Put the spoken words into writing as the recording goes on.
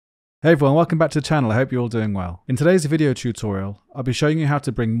Hey everyone, welcome back to the channel. I hope you're all doing well. In today's video tutorial, I'll be showing you how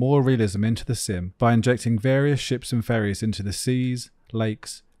to bring more realism into the sim by injecting various ships and ferries into the seas,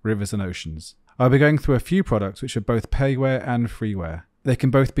 lakes, rivers and oceans. I'll be going through a few products which are both payware and freeware. They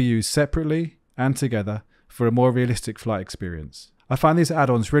can both be used separately and together for a more realistic flight experience. I find these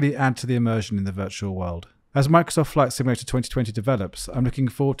add-ons really add to the immersion in the virtual world. As Microsoft Flight Simulator 2020 develops, I'm looking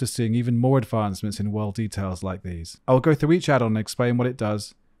forward to seeing even more advancements in world details like these. I will go through each add-on and explain what it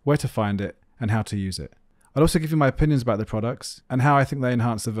does, where to find it, and how to use it. I'll also give you my opinions about the products and how I think they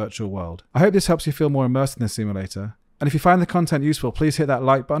enhance the virtual world. I hope this helps you feel more immersed in the simulator, and if you find the content useful, please hit that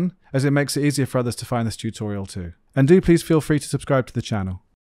like button as it makes it easier for others to find this tutorial too. And do please feel free to subscribe to the channel.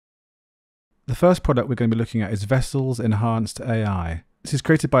 The first product we're going to be looking at is Vessels Enhanced AI. This is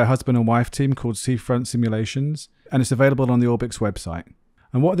created by a husband and wife team called Seafront Simulations, and it's available on the Orbix website.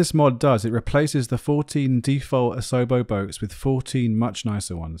 And what this mod does, it replaces the 14 default Asobo boats with 14 much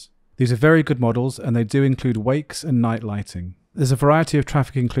nicer ones. These are very good models and they do include wakes and night lighting. There's a variety of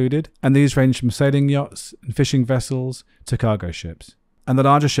traffic included, and these range from sailing yachts and fishing vessels to cargo ships. And the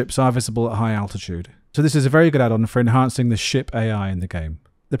larger ships are visible at high altitude. So this is a very good add-on for enhancing the ship AI in the game.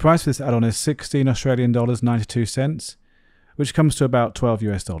 The price for this add-on is $16 Australian dollars 92 cents, which comes to about 12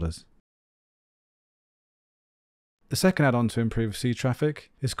 US dollars. The second add-on to improve sea traffic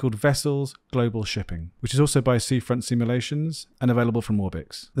is called Vessels Global Shipping, which is also by Seafront Simulations and available from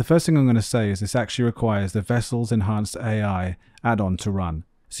Orbix. The first thing I'm going to say is this actually requires the Vessels Enhanced AI add-on to run,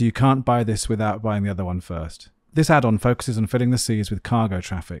 so you can't buy this without buying the other one first. This add-on focuses on filling the seas with cargo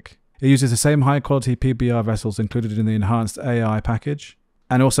traffic. It uses the same high-quality PBR vessels included in the Enhanced AI package,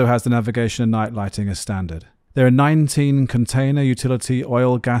 and also has the navigation and night lighting as standard. There are 19 container, utility,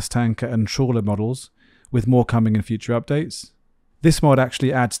 oil, gas tanker and trawler models, with more coming in future updates. This mod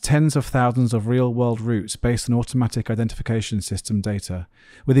actually adds tens of thousands of real-world routes based on automatic identification system data,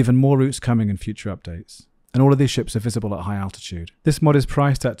 with even more routes coming in future updates. And all of these ships are visible at high altitude. This mod is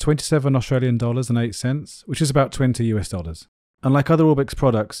priced at 27 Australian dollars and 8 cents, which is about 20 US dollars. Unlike other Orbix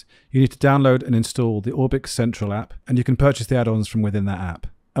products, you need to download and install the Orbix Central app, and you can purchase the add-ons from within that app.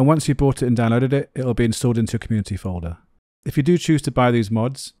 And once you've bought it and downloaded it, it'll be installed into your community folder. If you do choose to buy these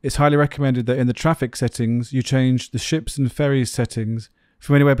mods, it's highly recommended that in the traffic settings, you change the ships and ferries settings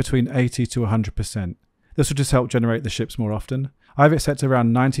from anywhere between 80 to 100%. This will just help generate the ships more often. I have it set to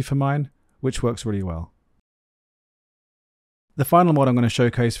around 90 for mine, which works really well. The final mod I'm going to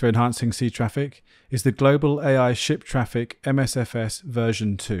showcase for enhancing sea traffic is the Global AI Ship Traffic Msfs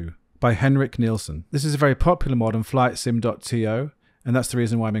version 2 by Henrik Nielsen. This is a very popular mod on flightsim.to, and that's the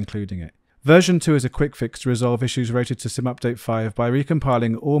reason why I'm including it. Version 2 is a quick fix to resolve issues related to Sim Update 5 by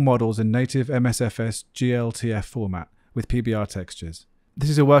recompiling all models in native Msfs GLTF format with PBR textures. This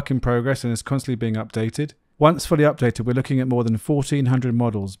is a work in progress and is constantly being updated. Once fully updated, we're looking at more than 1,400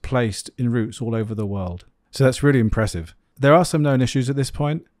 models placed in routes all over the world. So that's really impressive. There are some known issues at this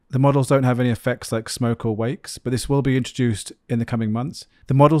point. The models don't have any effects like smoke or wakes, but this will be introduced in the coming months.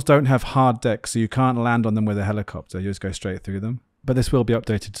 The models don't have hard decks, so you can't land on them with a helicopter, you just go straight through them. But this will be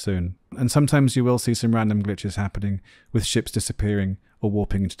updated soon. And sometimes you will see some random glitches happening with ships disappearing or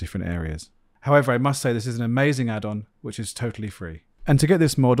warping into different areas. However, I must say this is an amazing add-on which is totally free. And to get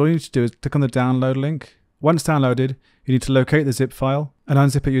this mod, all you need to do is click on the download link. Once downloaded, you need to locate the zip file and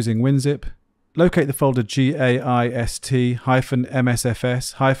unzip it using WinZip. Locate the folder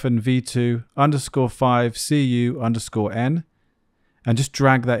GAIST-v2_5cu_n and just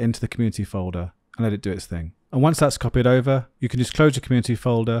drag that into the community folder and let it do its thing. And once that's copied over, you can just close your community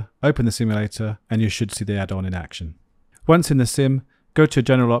folder, open the simulator, and you should see the add-on in action. Once in the sim, go to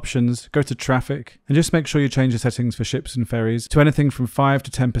general options, go to traffic, and just make sure you change the settings for ships and ferries to anything from 5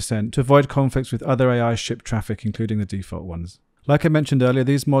 to 10% to avoid conflicts with other AI ship traffic, including the default ones. Like I mentioned earlier,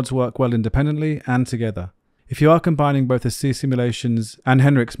 these mods work well independently and together. If you are combining both the Sea Simulations and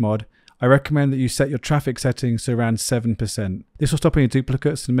Henrik's mod, I recommend that you set your traffic settings to around 7%. This will stop any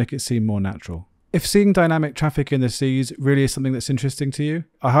duplicates and make it seem more natural. If seeing dynamic traffic in the seas really is something that's interesting to you,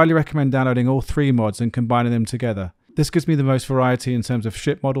 I highly recommend downloading all three mods and combining them together. This gives me the most variety in terms of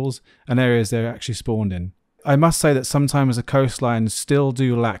ship models and areas they're actually spawned in. I must say that sometimes the coastlines still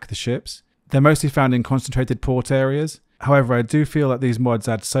do lack the ships. They're mostly found in concentrated port areas. However, I do feel that these mods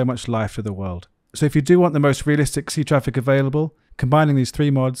add so much life to the world. So if you do want the most realistic sea traffic available, combining these three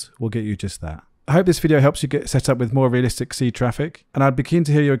mods will get you just that. I hope this video helps you get set up with more realistic sea traffic, and I'd be keen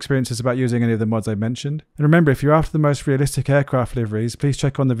to hear your experiences about using any of the mods I mentioned. And remember, if you're after the most realistic aircraft liveries, please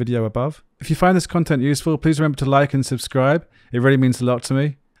check on the video above. If you find this content useful, please remember to like and subscribe. It really means a lot to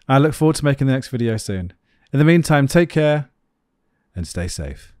me. I look forward to making the next video soon. In the meantime, take care and stay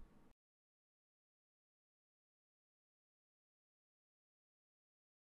safe.